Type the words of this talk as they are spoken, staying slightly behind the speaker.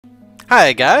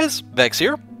Hi guys, Vechs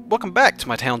here. Welcome back to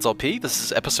my Towns LP. This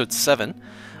is episode 7.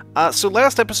 So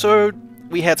last episode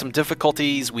we had some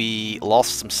difficulties. We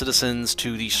lost some citizens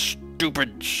to these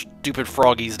stupid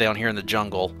froggies down here in the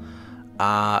jungle.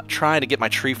 Trying to get my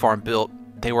tree farm built.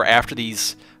 They were after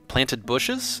these planted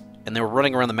bushes, and they were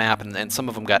running around the map, and some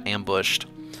of them got ambushed.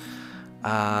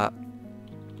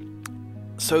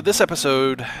 So this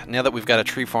episode, now that we've got a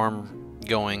tree farm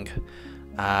going,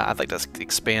 I'd like to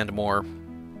expand more.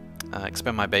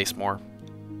 Expand my base more.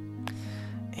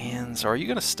 And so are you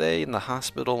going to stay in the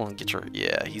hospital and get your...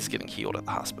 Yeah, he's getting healed at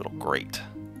the hospital. Great.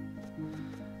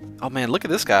 Oh man, look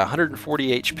at this guy.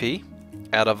 140 HP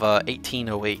out of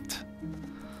 1808.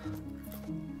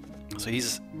 So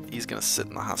he's going to sit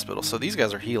in the hospital. So these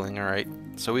guys are healing, alright.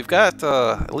 So we've got...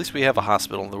 at least we have a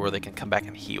hospital where they can come back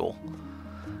and heal.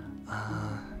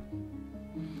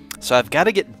 So I've got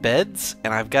to get beds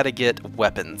and I've got to get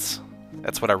weapons.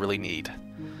 That's what I really need.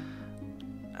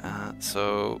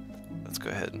 So let's go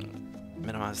ahead and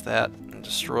minimize that and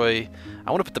destroy.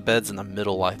 I want to put the beds in the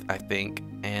middle, I think,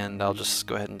 and I'll just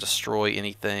go ahead and destroy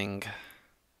anything.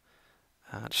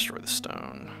 Destroy the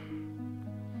stone.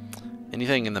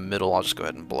 Anything in the middle, I'll just go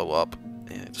ahead and blow up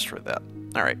and destroy that.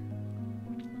 All right.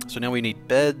 So now we need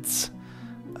beds.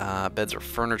 Beds are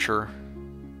furniture.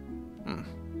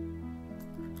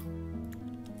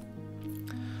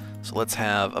 So let's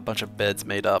have a bunch of beds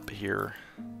made up here.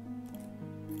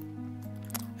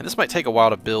 And this might take a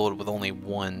while to build with only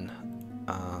one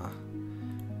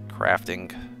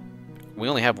crafting. We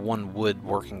only have one wood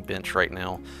working bench right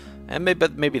now, and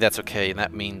maybe that's okay. And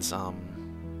that means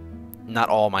not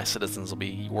all my citizens will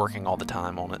be working all the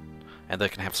time on it, and they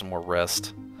can have some more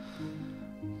rest.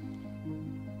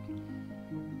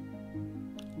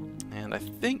 And I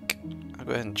think I'll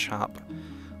go ahead and chop.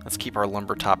 Let's keep our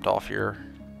lumber topped off here.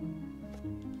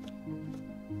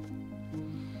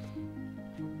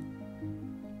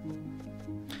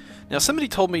 Now somebody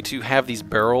told me to have these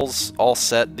barrels all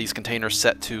set, these containers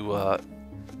set to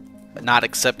not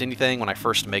accept anything when I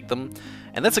first make them,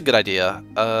 and that's a good idea.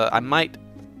 I might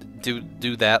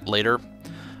do that later.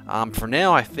 For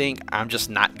now, I think I'm just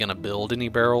not gonna build any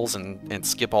barrels and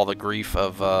skip all the grief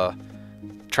of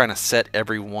trying to set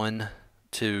everyone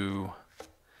to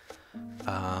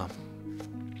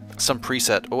some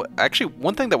preset. Oh, actually,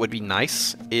 one thing that would be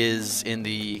nice is in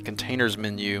the containers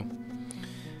menu,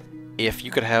 if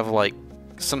you could have like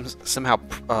somehow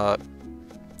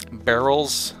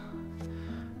barrels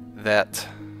that,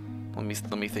 let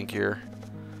me think here.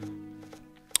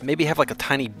 Maybe have like a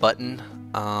tiny button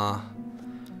on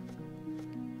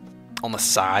the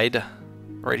side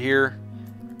right here,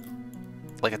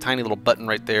 like a tiny little button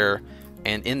right there,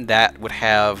 and in that would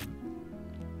have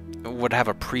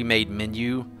a pre-made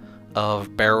menu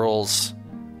of barrels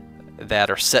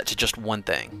that are set to just one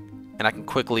thing. And I can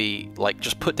quickly, like,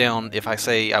 just put down, if I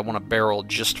say I want a barrel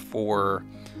just for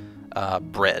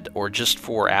bread or just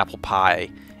for apple pie,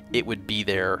 it would be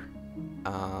there.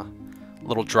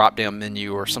 Little drop-down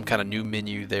menu or some kind of new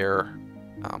menu there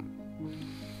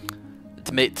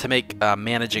to make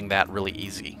managing that really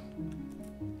easy.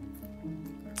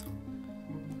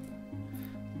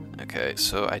 Okay,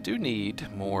 so I do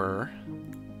need more.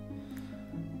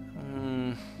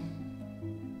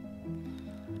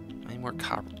 More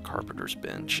carpenter's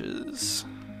benches.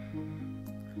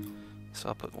 So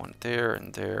I'll put one there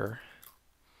and there.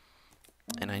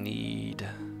 And I need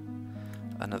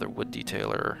another wood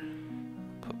detailer.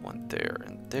 Put one there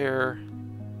and there.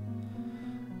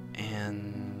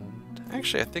 And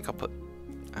actually I think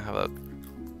I'll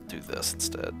do this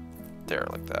instead. There,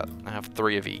 like that. I have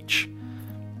 3 of each.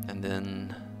 And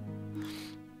then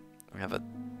we have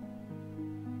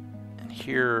and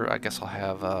here I guess I'll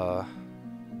have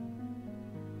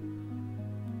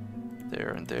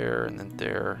there and there, and then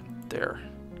there, there.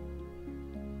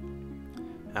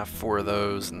 I have 4 of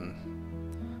those, and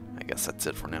I guess that's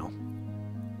it for now.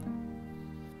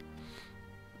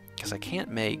 Because I can't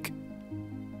make.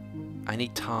 I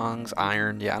need tongs,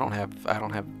 iron. Yeah, I don't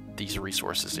have these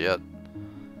resources yet.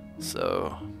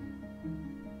 So.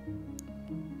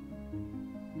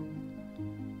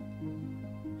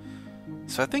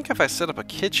 So I think if I set up a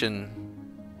kitchen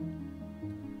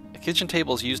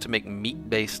table is used to make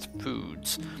meat-based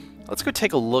foods. Let's go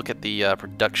take a look at the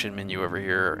production menu over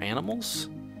here. Animals?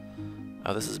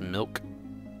 Oh, this is milk.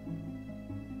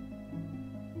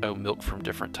 Oh, milk from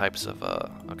different types of,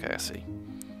 okay, I see.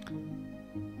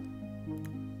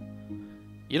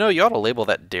 You know, you ought to label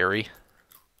that dairy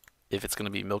if it's going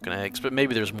to be milk and eggs, but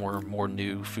maybe there's more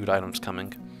new food items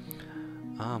coming.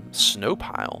 Snow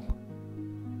pile.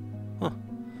 Huh.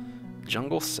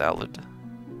 Jungle salad.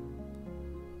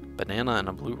 Banana and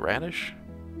a blue radish?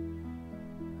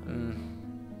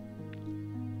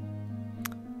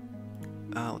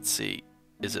 Let's see.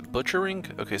 Is it butchering?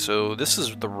 Okay, so this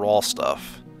is the raw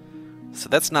stuff. So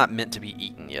that's not meant to be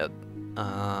eaten yet.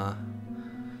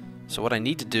 So what I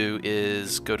need to do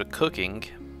is go to cooking.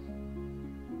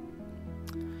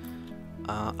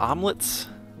 Omelets.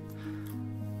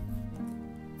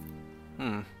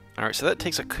 Alright, so that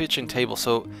takes a kitchen table.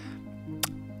 So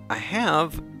I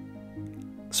have...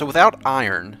 So without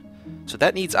iron, so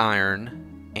that needs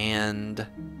iron, and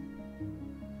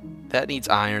that needs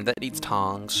iron, that needs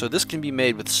tongs. So this can be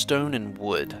made with stone and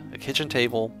wood. A kitchen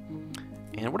table,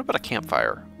 and what about a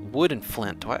campfire? Wood and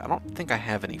flint. I don't think I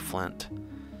have any flint.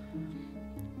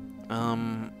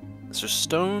 So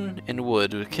stone and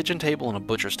wood, a kitchen table and a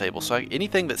butcher's table. So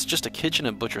anything that's just a kitchen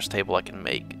and butcher's table I can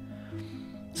make.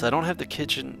 So I don't have the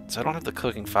kitchen, so I don't have the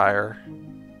cooking fire.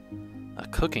 A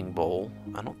cooking bowl.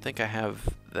 I don't think I have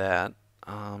that.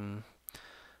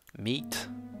 Meat.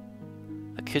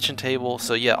 A kitchen table.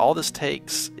 So yeah, all this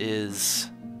takes is...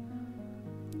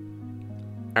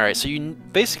 Alright, so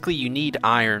basically you need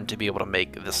iron to be able to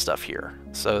make this stuff here.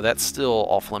 So that's still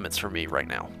off limits for me right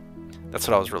now. That's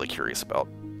what I was really curious about.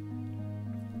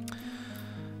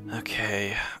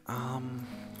 Okay, I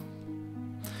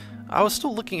was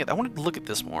still looking at... I wanted to look at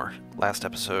this more last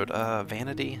episode.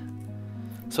 Vanity.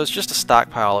 So it's just a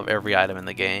stockpile of every item in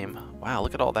the game. Wow,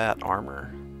 look at all that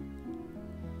armor.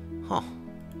 Huh.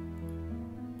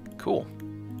 Cool.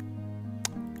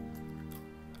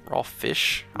 Raw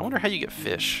fish. I wonder how you get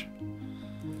fish.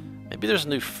 Maybe there's a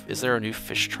new... Is there a new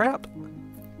fish trap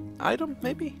item,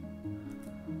 maybe?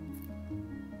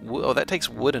 Oh, that takes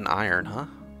wood and iron, huh?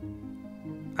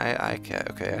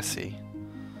 Okay, I see.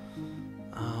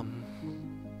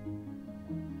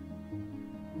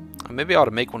 Maybe I ought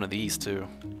to make one of these too.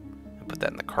 And put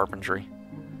that in the carpentry.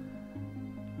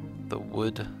 The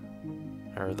wood,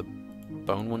 or the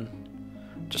bone one,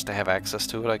 just to have access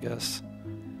to it, I guess.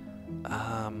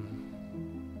 A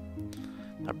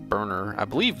burner. I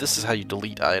believe this is how you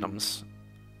delete items.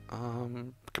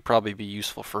 Could probably be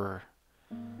useful for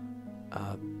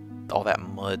all that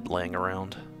mud laying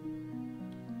around.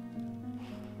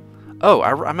 Oh,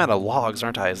 I'm out of logs,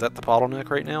 aren't I? Is that the bottleneck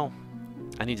right now?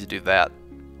 I need to do that.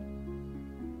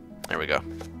 There we go.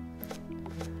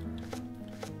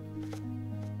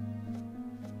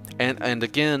 And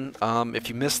again, if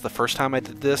you missed the first time I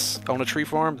did this on a tree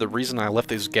farm, the reason I left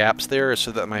these gaps there is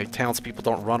so that my townspeople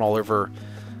don't run all over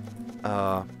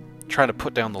trying to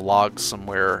put down the logs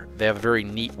somewhere. They have a very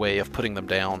neat way of putting them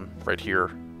down right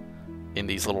here in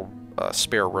these little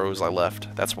spare rows I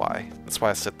left. That's why. That's why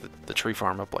I set the tree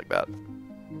farm up like that.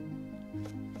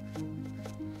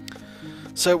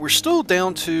 So we're still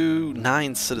down to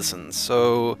 9 citizens.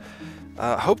 So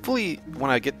hopefully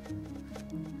when I get...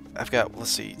 I've got, let's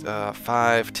see,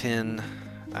 5, 10,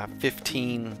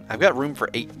 15. I've got room for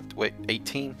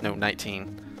 18? No,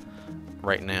 19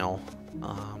 right now.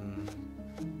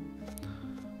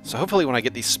 So hopefully when I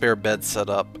get these spare beds set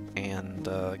up and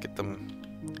get them...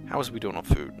 How is we doing on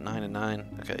food? 9 and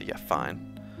 9? Okay, yeah,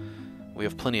 fine. We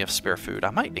have plenty of spare food. I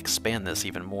might expand this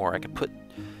even more. I could put...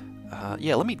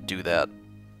 yeah, let me do that.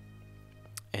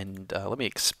 And let me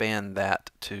expand that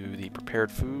to the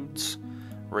prepared foods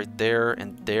right there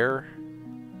and there.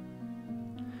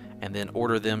 And then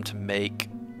order them to make...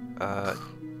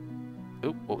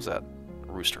 Oop, what was that?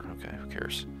 Rooster. Okay, who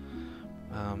cares?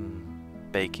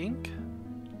 Baking.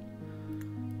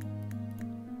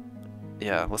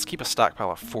 Yeah, let's keep a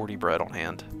stockpile of 40 bread on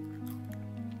hand.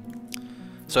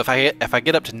 So if I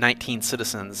get up to 19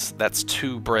 citizens, that's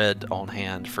 2 bread on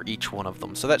hand for each one of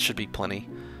them. So that should be plenty.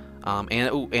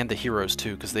 And the heroes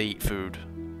too, because they eat food.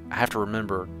 I have to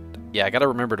remember. Yeah, I got to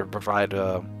remember to provide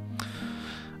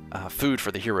food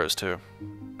for the heroes too.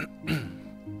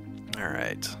 All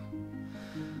right.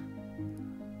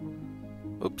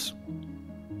 Oops.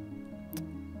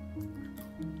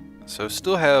 So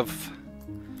still have...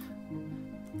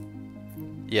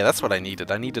 Yeah, that's what I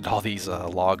needed. I needed all these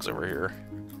logs over here.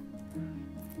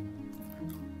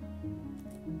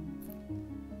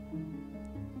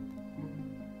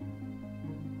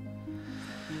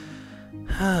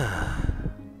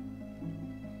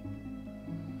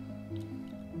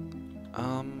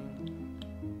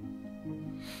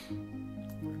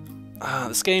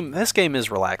 This game is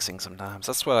relaxing sometimes.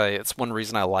 That's why it's one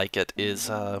reason I like it.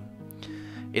 Is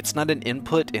it's not an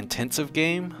input-intensive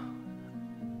game.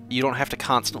 You don't have to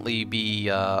constantly be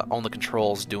on the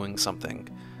controls doing something.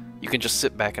 You can just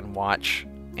sit back and watch,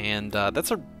 and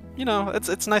that's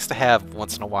it's nice to have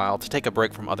once in a while to take a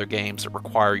break from other games that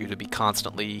require you to be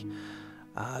constantly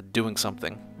doing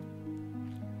something.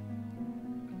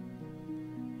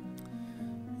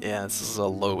 Yeah, this is a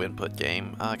low input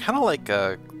game. Kind of like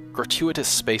gratuitous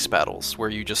space battles, where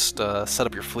you just set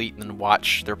up your fleet and then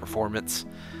watch their performance.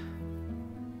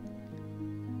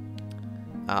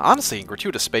 Honestly, in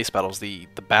gratuitous space battles, the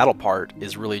battle part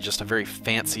is really just a very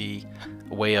fancy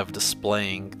way of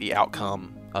displaying the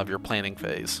outcome of your planning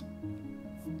phase.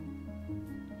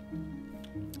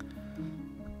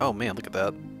 Oh man, look at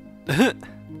that.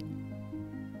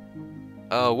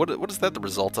 What is that the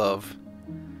result of?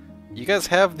 You guys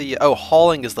have the... Oh,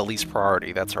 hauling is the least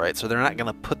priority, that's right. So they're not going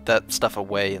to put that stuff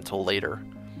away until later.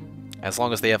 As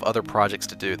long as they have other projects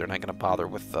to do, they're not going to bother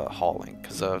with hauling,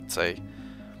 because it's a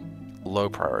low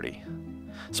priority.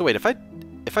 So wait, if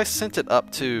I sent it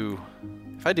up to...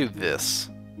 If I do this,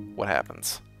 what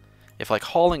happens? If like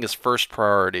hauling is first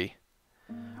priority,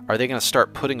 are they going to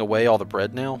start putting away all the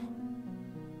bread now?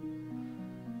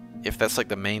 If that's like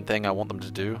the main thing I want them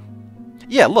to do?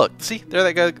 Yeah, look, see, there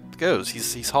that guy goes.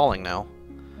 He's hauling now.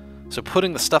 So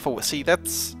putting the stuff away, see,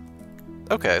 that's...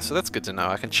 Okay, so that's good to know.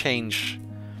 I can change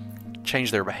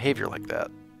their behavior like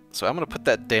that. So I'm going to put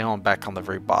that down back on the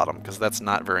very bottom, because that's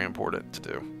not very important to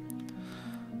do.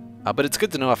 But it's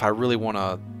good to know if I really want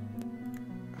to...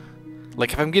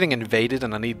 Like, if I'm getting invaded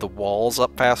and I need the walls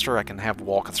up faster, I can have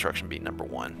wall construction be number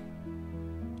 1.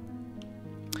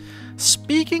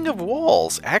 Speaking of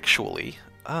walls, actually,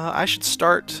 I should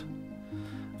start...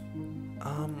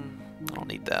 I don't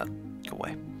need that. Go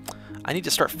away. I need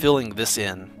to start filling this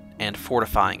in and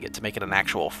fortifying it to make it an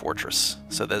actual fortress,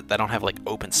 so that I don't have like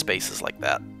open spaces like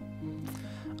that.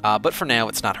 But for now,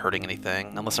 it's not hurting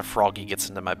anything, unless a froggy gets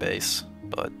into my base.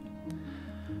 But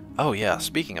oh yeah,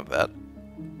 speaking of that,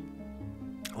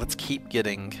 let's keep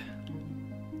getting...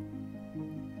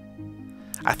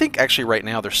 I think actually right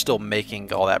now they're still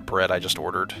making all that bread I just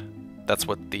ordered. That's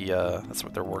what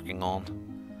they're working on.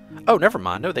 Oh, never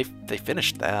mind. No, they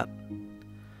finished that.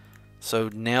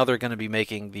 So now they're going to be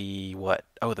making the what?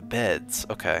 Oh, the beds.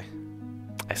 Okay,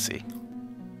 I see.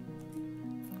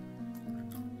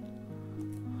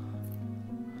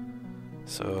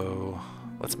 So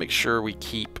let's make sure we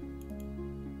keep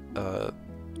a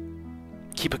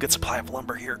good supply of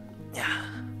lumber here. Yeah.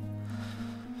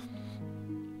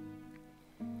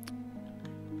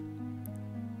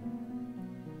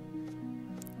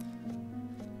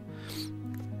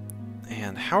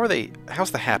 And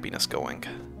how's the happiness going?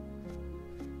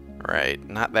 Right,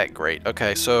 not that great.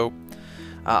 Okay, so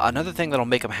another thing that'll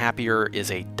make them happier is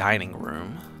a dining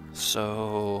room.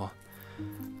 So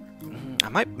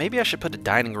maybe I should put a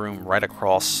dining room right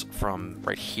across from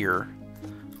right here,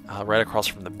 right across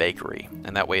from the bakery,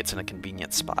 and that way it's in a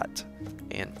convenient spot,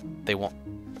 and they won't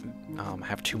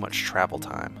have too much travel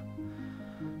time.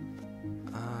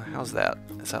 How's that?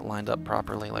 Is that lined up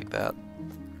properly like that?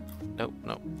 Nope,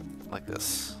 nope. Like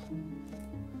this.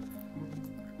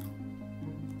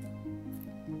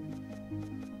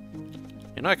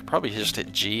 You know, I could probably just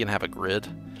hit G and have a grid,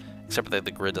 except that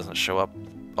the grid doesn't show up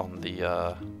on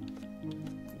the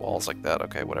walls like that.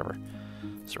 Okay, whatever.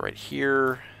 So right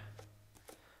here,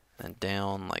 and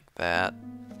down like that.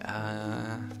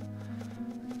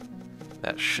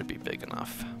 That should be big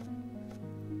enough.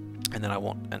 And then I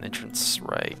want an entrance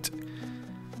right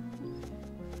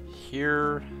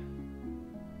here.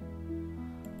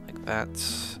 That,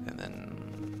 and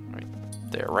then right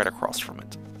there, right across from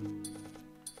it.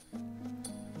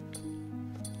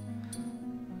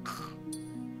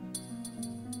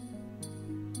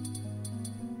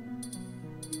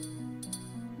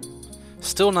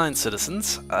 Still 9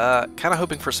 citizens. Kind of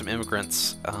hoping for some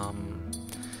immigrants.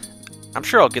 I'm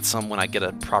sure I'll get some when I get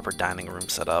a proper dining room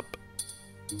set up.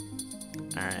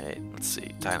 Alright, let's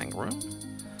see. Dining room.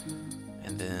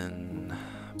 And then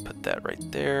put that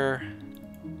right there.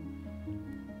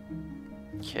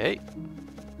 Okay,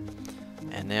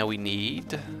 and now we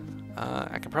need,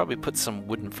 I can probably put some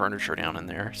wooden furniture down in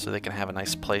there so they can have a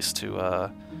nice place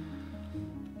to,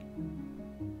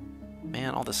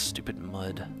 man, all this stupid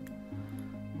mud.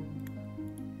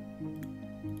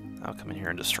 I'll come in here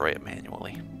and destroy it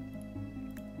manually.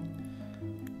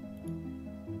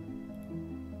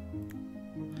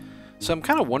 So I'm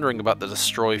kind of wondering about the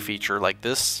destroy feature like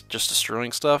this, just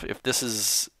destroying stuff, if this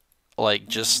is like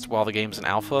just while the game's in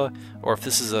alpha, or if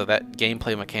this is that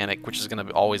gameplay mechanic which is going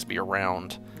to always be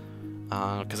around,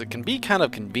 because it can be kind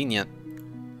of convenient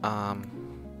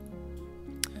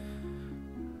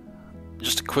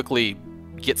just to quickly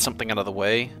get something out of the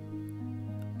way.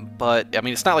 But I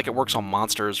mean, it's not like it works on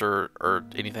monsters or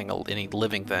anything, any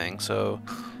living thing, so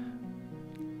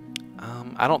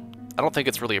I don't think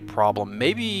it's really a problem.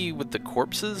 Maybe with the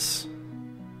corpses.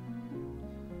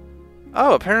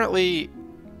 Oh, apparently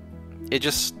it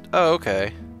just... Oh,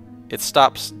 okay. It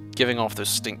stops giving off those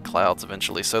stink clouds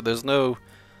eventually, so there's no...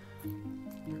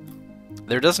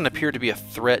 There doesn't appear to be a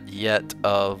threat yet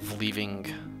of leaving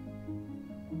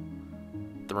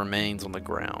the remains on the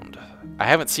ground. I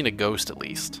haven't seen a ghost, at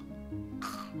least.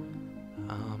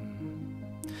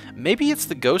 Maybe it's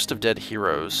the ghost of dead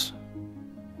heroes.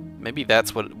 Maybe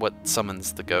that's what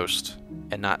summons the ghost,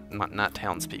 and not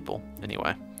townspeople.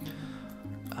 Anyway.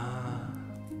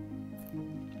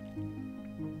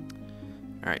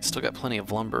 Alright, still got plenty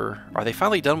of lumber. Are they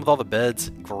finally done with all the beds?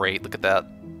 Great, look at that.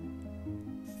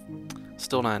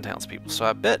 Still 9 townspeople, so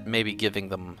I bet maybe giving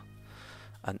them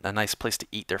a nice place to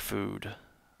eat their food,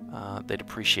 they'd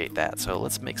appreciate that. So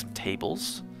let's make some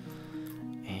tables.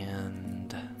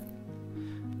 And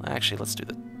actually, let's do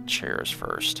the chairs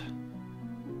first.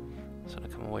 So to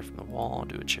come away from the wall,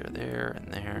 do a chair there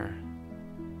and there.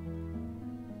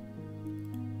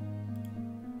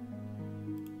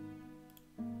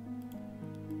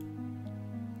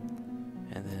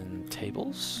 And then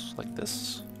tables like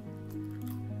this.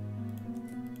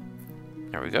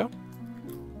 There we go.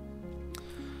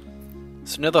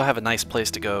 So now they'll have a nice place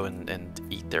to go and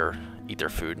eat their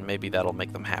food, and maybe that'll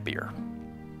make them happier.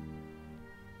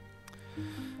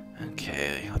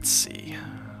 Okay, let's see.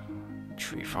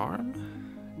 Tree farm.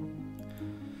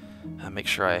 Make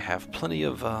sure I have plenty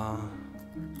of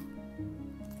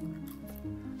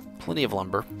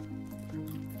lumber.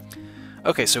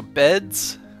 Okay, so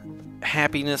beds,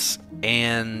 happiness,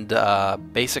 and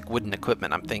basic wooden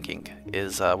equipment, I'm thinking,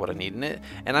 is what I need in it.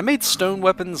 And I made stone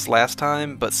weapons last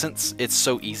time, but since it's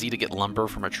so easy to get lumber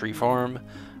from a tree farm,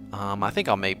 I think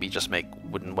I'll maybe just make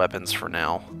wooden weapons for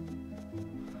now.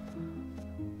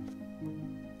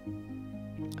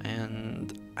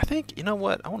 And I think, you know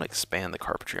what, I want to expand the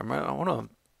carpentry.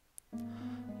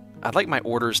 I'd like my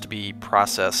orders to be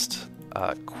processed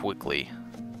quickly.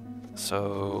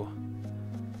 So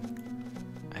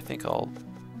I think I'll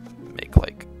make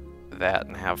like that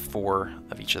and have 4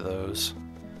 of each of those.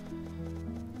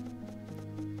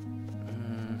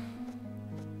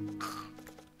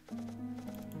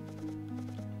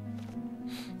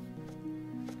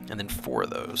 And then 4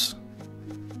 of those.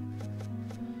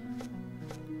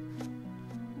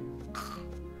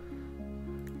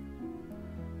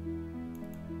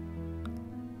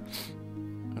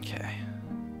 Okay.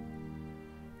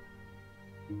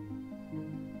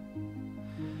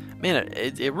 Man,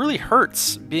 it really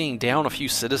hurts being down a few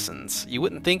citizens. You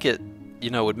wouldn't think it, you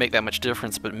know, would make that much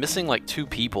difference, but missing like 2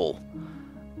 people,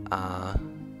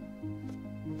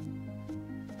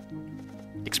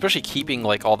 especially keeping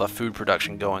like all the food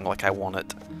production going like I want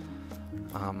it.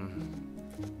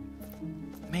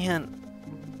 Man,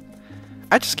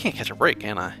 I just can't catch a break,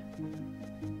 can I?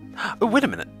 Oh, wait a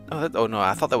minute. Oh no,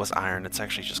 I thought that was iron. It's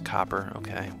actually just copper.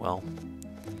 Okay, well.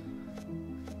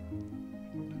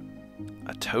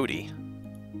 A toady.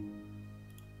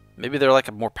 Maybe they're like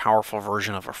a more powerful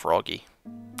version of a froggy.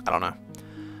 I don't know.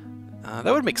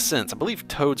 That would make sense. I believe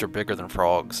toads are bigger than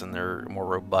frogs and they're more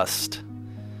robust.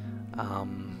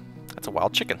 That's a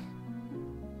wild chicken.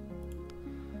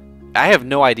 I have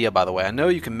no idea, by the way. I know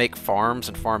you can make farms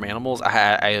and farm animals. I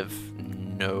have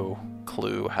no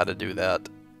clue how to do that.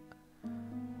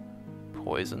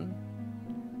 Poison.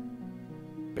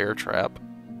 Bear trap.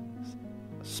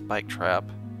 Spike trap.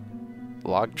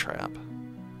 Log trap.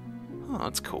 Oh,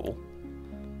 that's cool.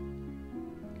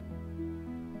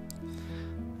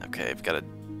 Okay, I've got a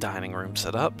dining room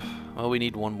set up. Oh, we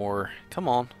need one more. Come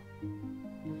on.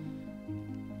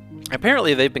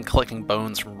 Apparently they've been collecting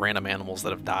bones from random animals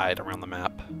that have died around the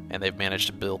map, and they've managed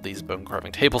to build these bone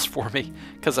carving tables for me,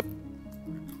 because I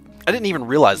didn't even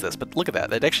realize this, but look at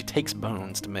that. It actually takes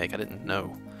bones to make. I didn't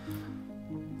know.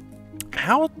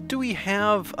 How do we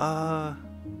have,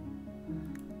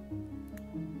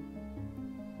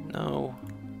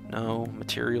 No,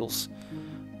 materials.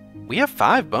 We have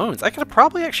 5 bones. I could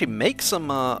probably actually make some,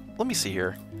 let me see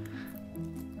here.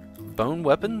 Bone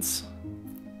weapons?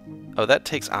 Oh, that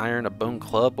takes iron, a bone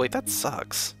club. Wait, that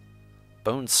sucks.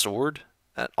 Bone sword?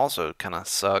 That also kind of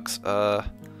sucks.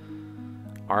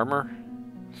 Armor?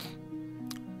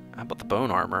 How about the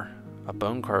bone armor? A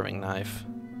bone carving knife.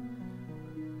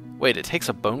 Wait, it takes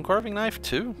a bone carving knife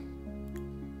too?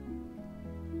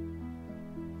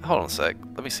 Hold on a sec.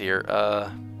 Let me see here.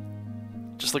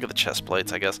 Just look at the chest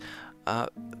plates, I guess.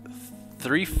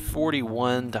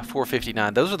 341 to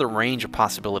 459. Those are the range of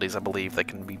possibilities, I believe, that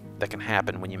can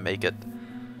happen when you make it.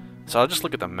 So I'll just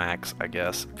look at the max, I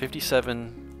guess.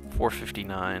 57,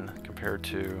 459 compared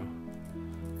to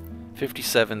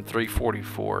 57,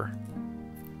 344.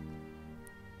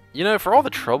 You know, for all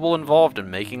the trouble involved in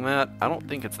making that, I don't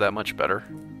think it's that much better.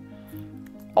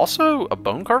 Also, a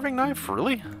bone carving knife?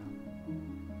 Really?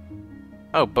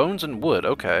 Oh, bones and wood.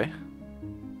 Okay.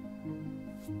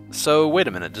 So wait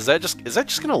a minute. Is that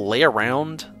just gonna lay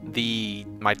around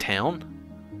my town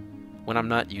when I'm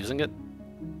not using it?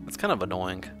 That's kind of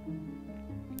annoying.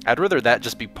 I'd rather that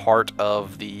just be part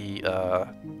of the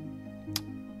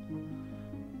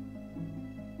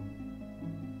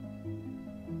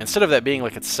instead of that being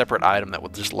like a separate item that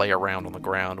would just lay around on the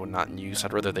ground when not in use.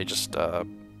 I'd rather they just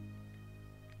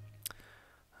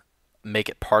make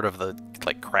it part of the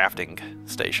like crafting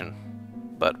station.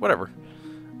 But whatever.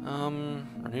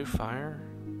 Renew fire,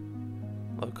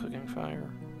 low cooking fire,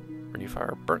 renew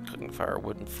fire, burnt cooking fire,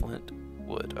 wood and flint,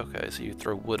 wood. Okay, so you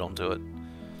throw wood onto it.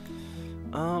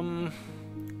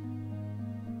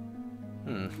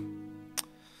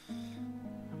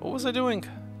 What was I doing?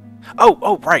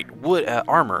 Oh, right, wood,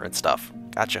 armor and stuff.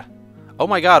 Gotcha. Oh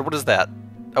my God, what is that?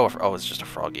 Oh, it's just a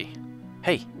froggy.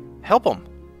 Hey, help him,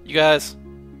 you guys.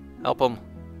 Help him.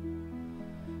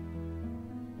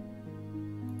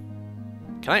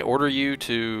 Can I order you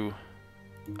to...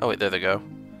 Oh, wait, there they go.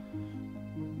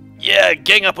 Yeah,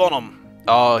 gang up on him!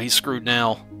 Oh, he's screwed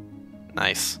now.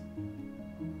 Nice.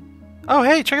 Oh,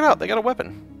 hey, check it out. They got a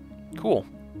weapon. Cool.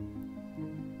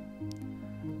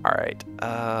 Alright.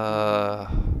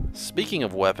 Speaking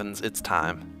of weapons, it's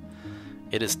time.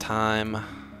 It is time.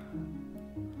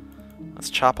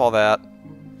 Let's chop all that.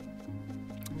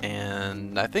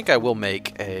 And I think I will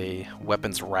make a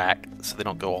weapons rack so they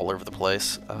don't go all over the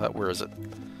place. Where is it?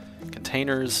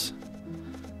 Containers.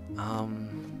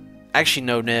 Actually,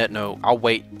 no. I'll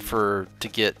wait to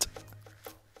get...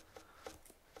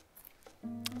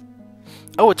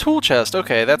 Oh, a tool chest.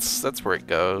 Okay, that's where it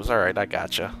goes. All right, I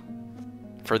gotcha.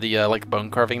 For the like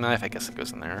bone carving knife, I guess it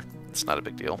goes in there. It's not a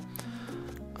big deal.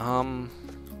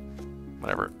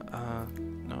 Whatever.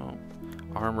 No.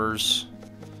 Armors.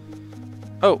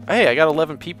 Oh, hey, I got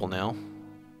 11 people now.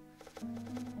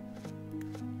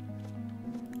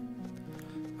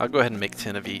 I'll go ahead and make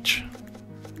 10 of each.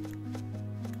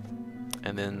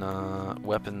 And then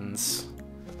weapons.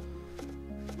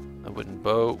 A wooden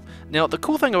bow. Now, the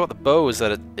cool thing about the bow is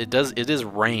that it is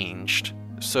ranged.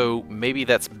 So maybe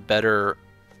that's better.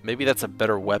 Maybe that's a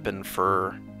better weapon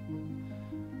for.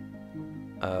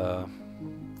 Yeah,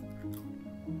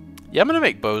 I'm gonna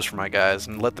make bows for my guys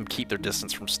and let them keep their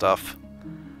distance from stuff.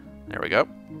 There we go.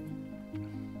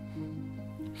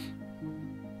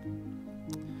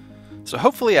 So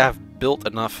hopefully I've built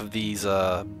enough of these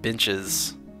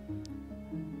benches,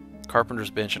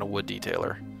 carpenter's bench and a wood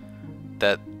detailer,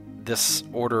 that this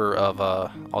order of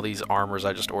all these armors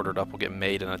I just ordered up will get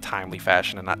made in a timely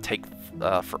fashion and not take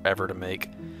forever to make.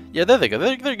 Yeah, there they go.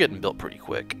 They're getting built pretty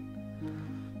quick.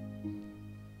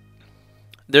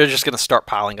 They're just going to start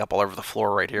piling up all over the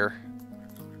floor right here.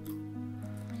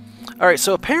 Alright,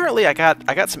 so apparently I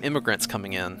got some immigrants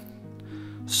coming in.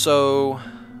 So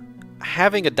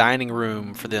having a dining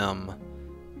room for them,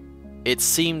 it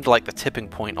seemed like the tipping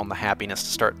point on the happiness to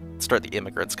start the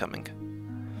immigrants coming.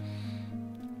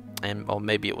 And well,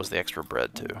 maybe it was the extra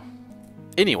bread too.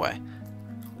 Anyway,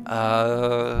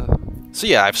 so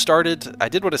yeah, I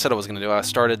did what I said I was going to do. I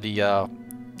started the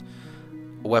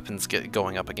weapons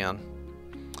going up again.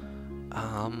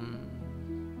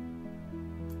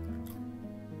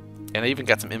 And I even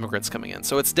got some immigrants coming in.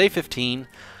 So it's day 15,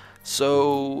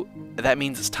 so that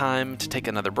means it's time to take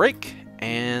another break,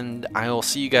 and I will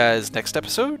see you guys next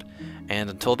episode, and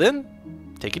until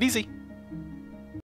then, take it easy.